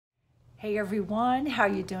Hey everyone, how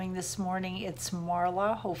you doing this morning? It's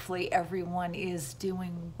Marla. Hopefully everyone is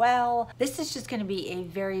doing well. This is just going to be a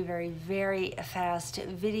very fast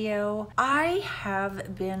video. I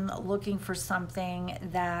have been looking for something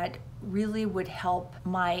that really would help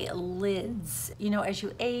my lids. You know, as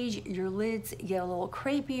you age, your lids get a little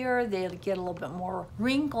crepier, they get a little bit more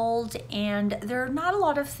wrinkled, and there are not a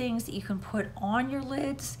lot of things that you can put on your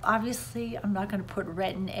lids. Obviously, I'm not going to put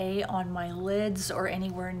Retin A on my lids or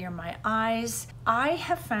anywhere near my eyes. I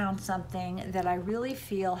have found something that I really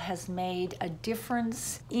feel has made a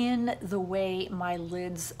difference in the way my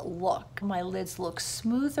lids look. My lids look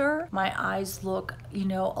smoother, my eyes look, you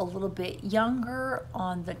know, a little bit younger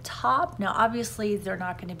on the top. Now, obviously, they're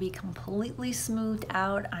not going to be completely smoothed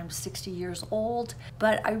out. I'm 60 years old,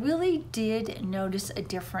 but I really did notice a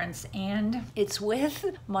difference, and it's with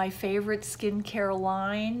my favorite skincare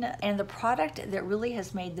line. And the product that really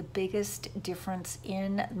has made the biggest difference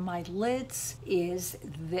in my lids is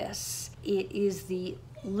this. It is the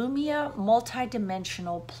Lumia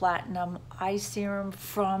Multidimensional Platinum Eye Serum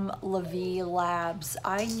from LaVie Labs.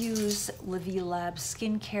 I use LaVie Labs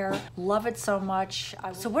skincare, love it so much.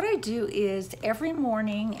 So what I do is every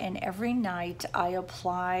morning and every night I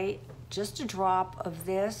apply just a drop of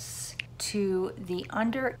this to the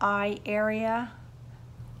under eye area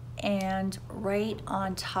and right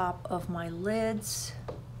on top of my lids.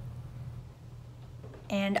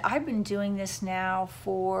 And I've been doing this now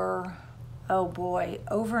for, oh boy,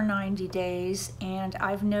 over 90 days, and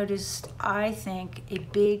I've noticed, I think, a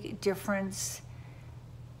big difference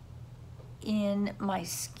in my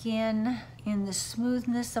skin, in the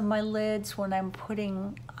smoothness of my lids when I'm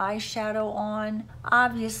putting eyeshadow on.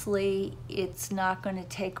 Obviously, it's not going to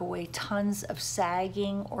take away tons of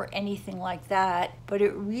sagging or anything like that, but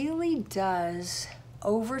it really does,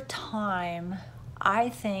 over time, I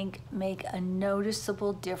think, make a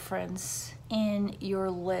noticeable difference in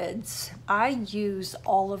your lids. I use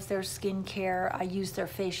all of their skincare. I use their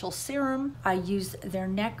facial serum. I use their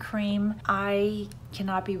neck cream. I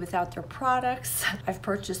cannot be without their products. I've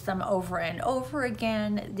purchased them over and over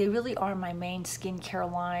again. They really are my main skincare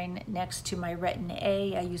line next to my Retin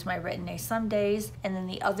A. I use my Retin A some days, and then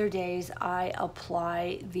the other days I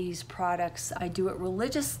apply these products. I do it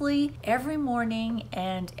religiously every morning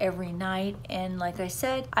and every night, and like I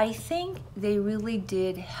said, I think they really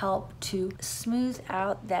did help to smooth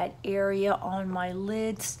out that area on my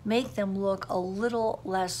lids, make them look a little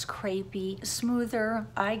less crepey, smoother.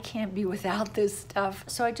 I can't be without this stuff.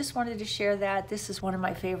 So I just wanted to share that. This is one of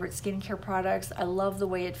my favorite skincare products. I love the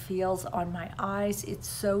way it feels on my eyes. It's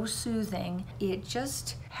so soothing. It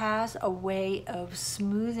just has a way of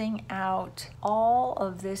smoothing out all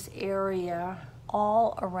of this area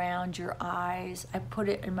all around your eyes. I put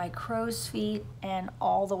it in my crow's feet and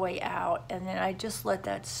all the way out, and then I just let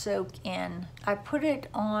that soak in. I put it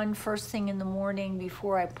on first thing in the morning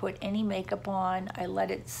before I put any makeup on. I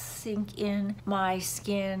let it sink in my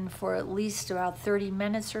skin for at least about 30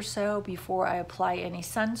 minutes or so before I apply any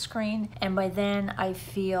sunscreen, and by then I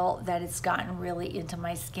feel that it's gotten really into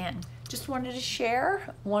my skin. Just wanted to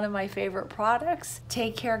share one of my favorite products.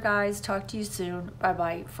 Take care, guys. Talk to you soon.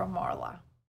 Bye-bye from Marla.